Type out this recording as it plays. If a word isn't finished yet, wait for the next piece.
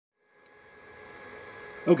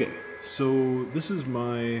Okay, so this is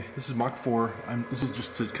Mach 4. This is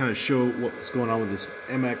just to kind of show what's going on with this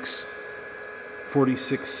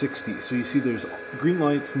MX4660. So you see there's green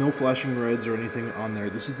lights, no flashing reds or anything on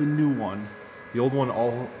there. This is the new one. The old one,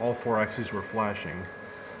 all four axes were flashing.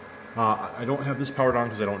 I don't have this powered on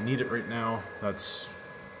because I don't need it right now. That's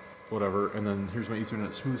whatever. And then here's my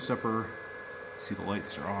Ethernet smooth stepper. See the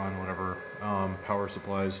lights are on, whatever. Power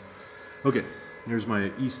supplies. Okay. Here's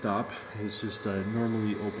my e-stop. It's just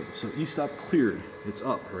normally open. So e-stop cleared. It's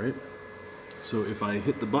up, right? So if I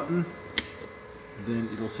hit the button, then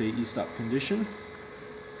it'll say e-stop condition.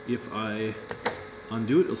 If I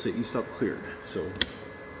undo it, it'll say e-stop cleared. So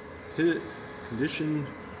hit it, condition,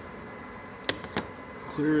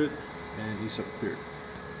 clear it, and e-stop cleared.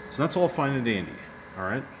 So that's all fine and dandy, all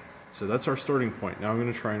right? So that's our starting point. Now I'm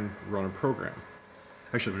going to try and run a program.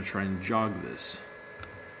 Actually, I'm going to try and jog this.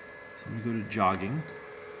 So I'm going to go to jogging,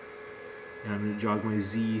 and I'm going to jog my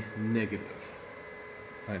Z negative.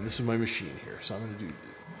 All right, this is my machine here, so I'm going to do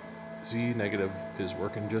Z negative is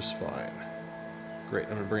working just fine. Great,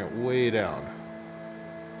 I'm going to bring it way down.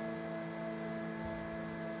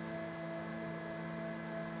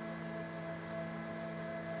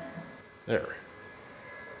 There.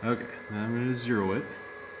 Okay, now I'm going to zero it.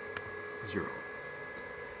 Zero.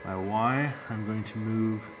 My Y, I'm going to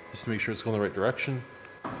move just to make sure it's going the right direction.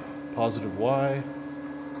 Positive Y,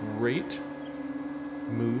 great,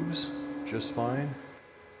 moves just fine.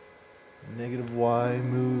 Negative Y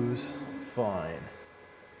moves fine.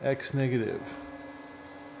 X negative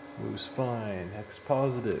moves fine. X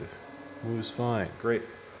positive moves fine. Great.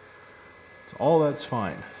 So all that's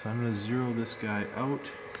fine. So I'm going to zero this guy out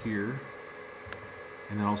here,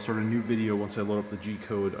 and then I'll start a new video once I load up the G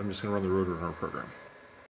code. I'm just going to run the Roadrunner program.